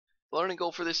learning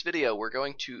goal for this video, we're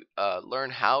going to learn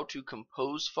how to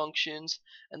compose functions,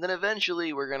 and then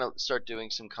eventually we're going to start doing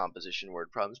some composition word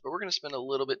problems, but we're going to spend a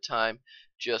little bit time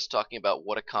just talking about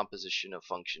what a composition of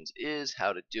functions is,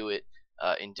 how to do it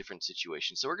in different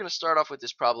situations. So we're going to start off with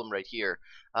this problem right here,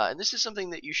 and this is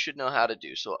something that you should know how to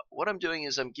do. So what I'm doing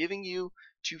is I'm giving you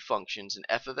two functions, an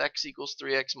f of x equals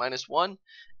 3x minus 1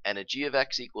 and a g of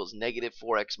x equals negative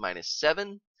 4x minus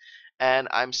 7, and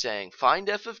I'm saying find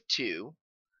f of 2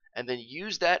 and then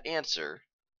use that answer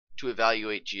to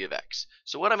evaluate g of x.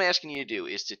 So what I'm asking you to do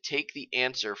is to take the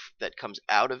answer that comes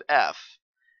out of f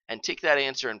and take that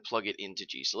answer and plug it into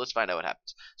g. So let's find out what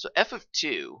happens. So f of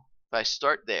 2, if I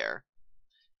start there,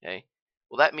 okay,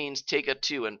 well that means take a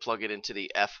 2 and plug it into the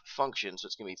f function, so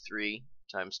it's going to be 3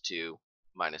 times 2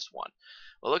 minus 1.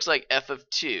 Well, it looks like f of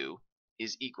 2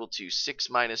 is equal to 6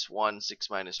 minus 1. 6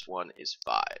 minus 1 is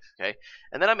 5. Okay,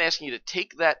 and then I'm asking you to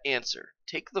take that answer,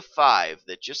 take the 5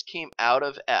 that just came out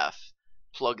of f,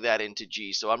 plug that into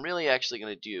g. So I'm really actually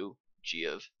going to do g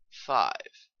of 5.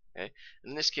 Okay,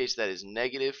 in this case that is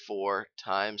negative 4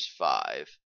 times 5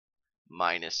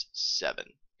 minus 7.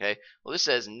 Okay, well this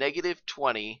says negative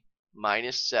 20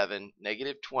 minus 7.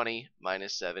 Negative 20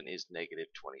 minus 7 is negative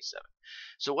 27.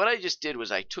 So what I just did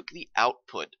was I took the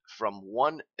output from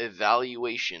one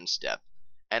evaluation step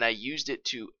and I used it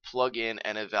to plug in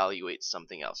and evaluate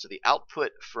something else. So the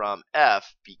output from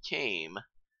f became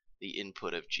the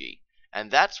input of g. And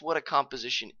that's what a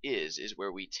composition is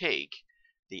where we take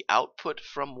the output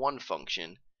from one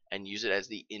function and use it as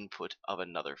the input of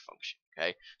another function.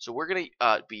 Okay, so we're going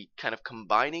to be kind of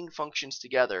combining functions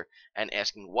together and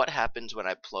asking what happens when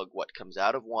I plug what comes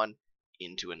out of one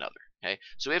into another. Okay,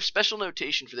 so we have special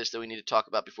notation for this that we need to talk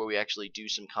about before we actually do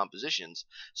some compositions.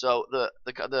 So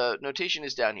the notation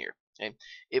is down here. Okay,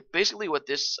 it basically what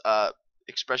this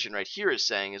expression right here is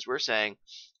saying is we're saying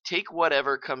take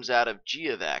whatever comes out of g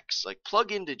of x, like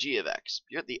plug into g of x.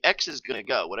 The x is going to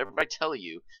go whatever I tell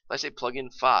you. If I say plug in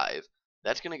 5.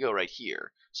 That's going to go right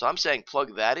here. So I'm saying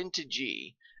plug that into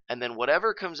g, and then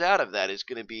whatever comes out of that is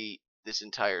going to be this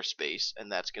entire space,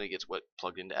 and that's going to get what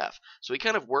plugged into f. So we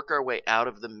kind of work our way out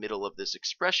of the middle of this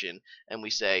expression, and we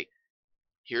say,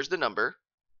 here's the number,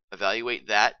 evaluate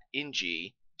that in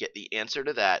g, get the answer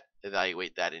to that,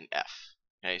 evaluate that in f.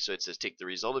 Okay, so it says take the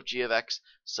result of g of x,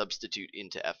 substitute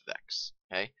into f of x.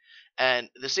 Okay, and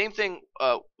the same thing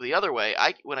the other way.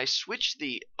 When I switch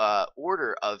the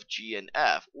order of g and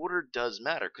f, order does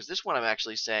matter, because this one I'm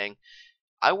actually saying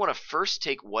I want to first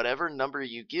take whatever number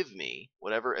you give me,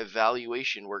 whatever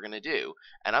evaluation we're going to do,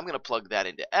 and I'm going to plug that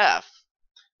into f.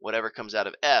 Whatever comes out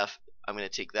of f, I'm going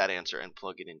to take that answer and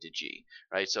plug it into g.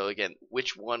 Right. So again,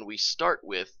 which one we start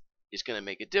with is going to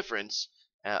make a difference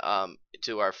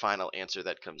to our final answer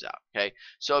that comes out. Okay,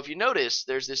 so if you notice,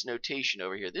 there's this notation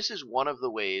over here. This is one of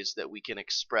the ways that we can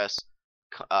express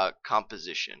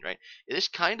composition. Right, this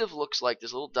kind of looks like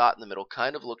this little dot in the middle.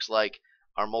 Kind of looks like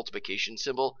our multiplication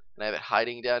symbol, and I have it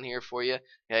hiding down here for you.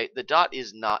 Okay, the dot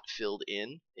is not filled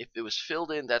in. If it was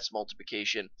filled in, that's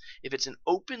multiplication. If it's an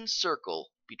open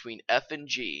circle between f and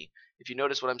g, if you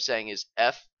notice what I'm saying is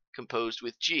f composed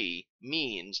with g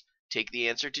means take the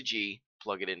answer to g,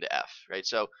 plug it into f, right?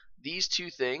 So these two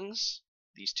things,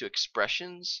 these two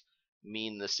expressions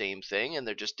mean the same thing, and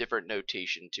they're just different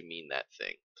notation to mean that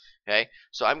thing. Okay,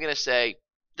 so I'm going to say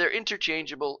they're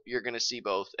interchangeable. You're going to see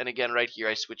both. And again, right here,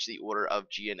 I switch the order of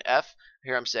g and f.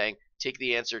 Here I'm saying take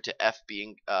the answer to f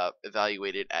being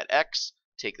evaluated at x,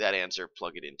 take that answer,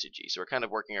 plug it into g. So we're kind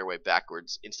of working our way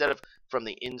backwards. Instead of from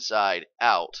the inside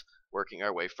out, working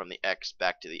our way from the x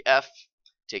back to the f,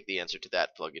 take the answer to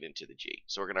that, plug it into the g.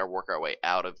 So we're going to work our way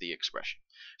out of the expression.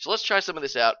 So let's try some of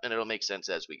this out, and it'll make sense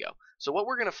as we go. So what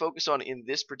we're going to focus on in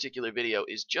this particular video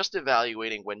is just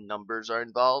evaluating when numbers are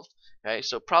involved. Okay,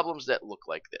 so problems that look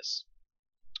like this.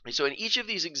 So in each of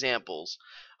these examples,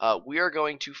 we are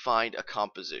going to find a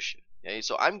composition. Okay,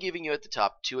 so I'm giving you at the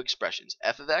top two expressions,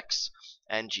 f of x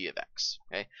and g of x.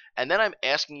 Okay, and then I'm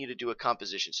asking you to do a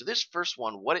composition. So this first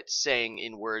one, what it's saying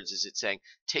in words is it's saying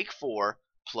take 4,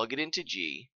 plug it into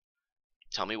g,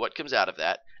 tell me what comes out of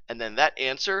that, and then that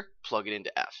answer, plug it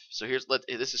into f. So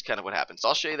this is kind of what happens. So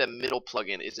I'll show you that middle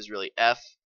plug-in is really f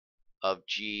of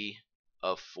g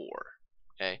of 4.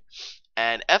 Okay,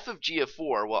 and f of g of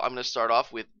 4, well, I'm going to start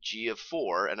off with g of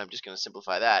 4, and I'm just going to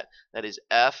simplify that. That is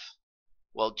f,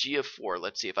 well, g of 4.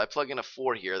 Let's see, if I plug in a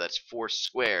 4 here, that's 4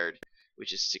 squared,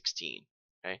 which is 16.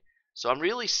 Okay, so I'm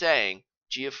really saying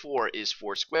g of 4 is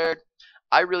 4 squared.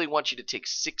 I really want you to take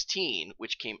 16,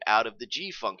 which came out of the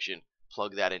g function,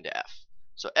 plug that into f.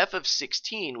 So f of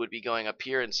 16 would be going up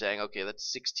here and saying, okay,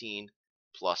 that's 16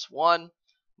 plus 1.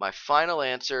 My final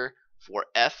answer for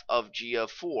f of g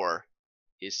of 4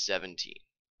 is 17.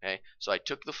 Okay, so I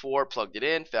took the 4, plugged it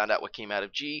in, found out what came out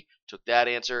of g, took that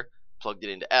answer, plugged it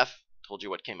into f, told you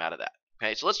what came out of that.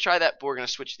 Okay, so let's try that, but we're going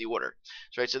to switch the order.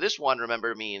 So this one,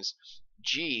 remember, means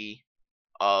g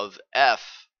of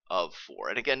f of 4.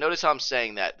 And again, notice how I'm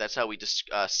saying that. That's how we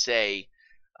say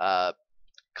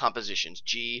compositions,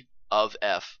 g of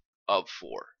f of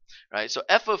 4. Right? So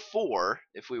f of 4,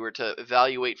 if we were to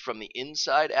evaluate from the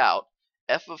inside out,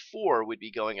 f of 4 would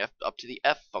be going up to the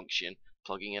f function,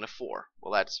 plugging in a 4.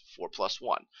 Well, that's 4 plus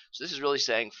 1. So this is really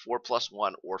saying 4 plus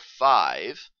 1, or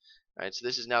 5. Right? So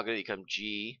this is now going to become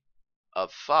g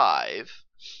of 5,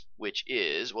 which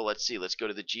is, well, let's see. Let's go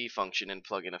to the g function and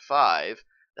plug in a 5.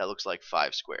 That looks like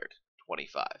 5 squared,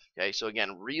 25. Okay, so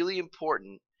again, really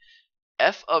important.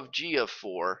 F of g of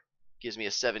 4 gives me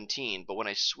a 17, but when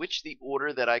I switch the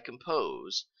order that I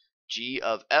compose, g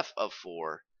of f of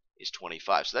 4 is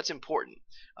 25. So that's important.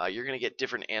 You're going to get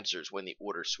different answers when the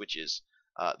order switches,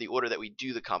 the order that we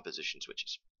do the composition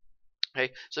switches.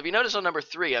 Okay, so if you notice on number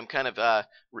 3, I'm kind of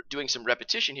doing some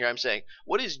repetition here. I'm saying,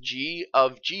 what is g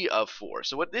of 4?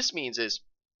 So what this means is,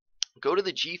 go to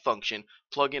the g function,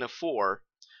 plug in a 4.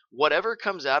 Whatever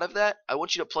comes out of that, I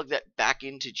want you to plug that back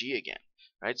into g again.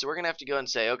 Right? So we're going to have to go and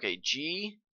say, okay,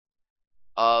 g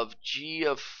of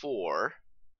 4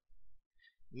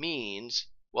 means,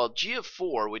 well, g of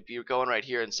 4 would be going right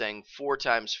here and saying 4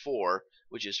 times 4,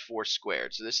 which is 4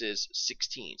 squared. So this is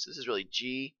 16. So this is really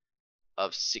g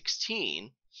of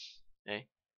 16. Okay?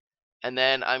 And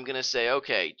then I'm going to say,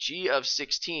 okay, g of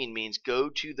 16 means go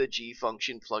to the g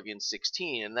function, plug in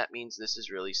 16, and that means this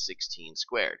is really 16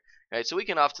 squared. Right, so we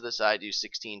can off to the side do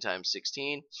 16 times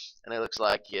 16, and it looks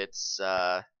like it's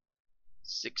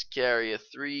 6 carry a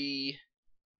 3,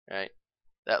 right?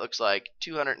 That looks like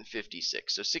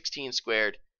 256. So 16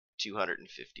 squared,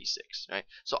 256, right?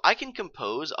 So I can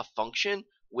compose a function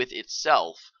with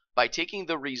itself by taking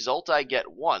the result I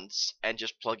get once and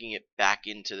just plugging it back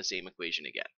into the same equation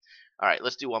again. All right,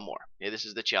 let's do one more. Okay, this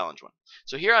is the challenge one.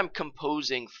 So here I'm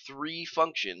composing 3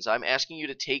 functions. I'm asking you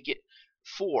to take it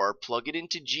 4, plug it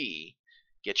into g,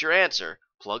 get your answer,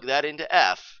 plug that into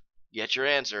f, get your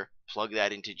answer, plug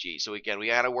that into g. So again, we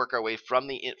got to work our way from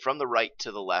the right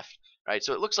to the left. Right?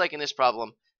 So it looks like in this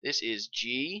problem, this is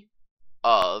g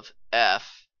of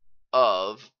f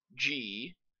of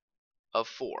g of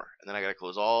 4. And then I got to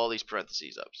close all these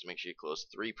parentheses up. So make sure you close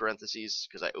 3 parentheses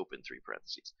because I opened 3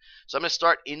 parentheses. So I'm going to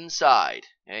start inside.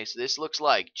 Okay, so this looks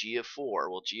like g of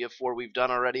 4. Well, g of 4 we've done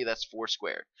already. That's 4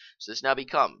 squared. So this now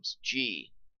becomes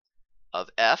g of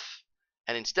f.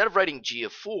 And instead of writing g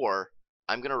of 4,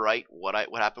 I'm going to write what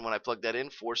happened when I plugged that in,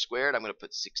 4 squared. I'm going to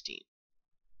put 16.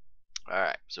 All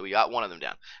right, so we got one of them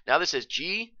down. Now this is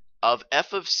g of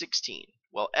f of 16.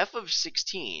 Well, f of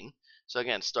 16, so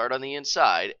again, start on the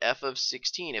inside. F of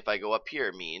 16, if I go up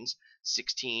here, means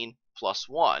 16 plus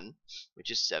 1,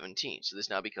 which is 17. So this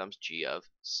now becomes g of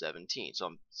 17. So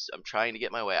I'm trying to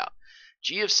get my way out.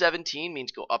 G of 17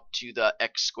 means go up to the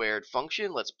x squared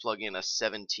function. Let's plug in a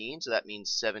 17, so that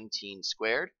means 17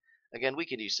 squared. Again, we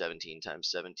could do 17 times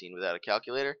 17 without a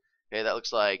calculator. Okay, that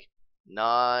looks like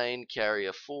 9 carry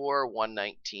a 4,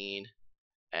 119,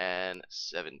 and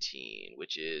 17,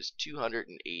 which is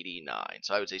 289.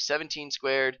 So I would say 17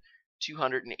 squared,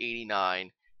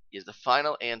 289 is the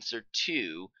final answer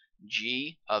to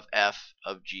g of f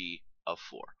of g of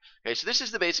 4. Okay, so this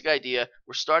is the basic idea.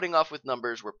 We're starting off with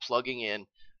numbers, we're plugging in,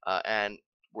 and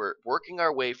we're working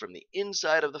our way from the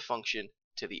inside of the function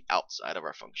to the outside of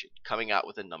our function, coming out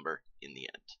with a number in the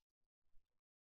end.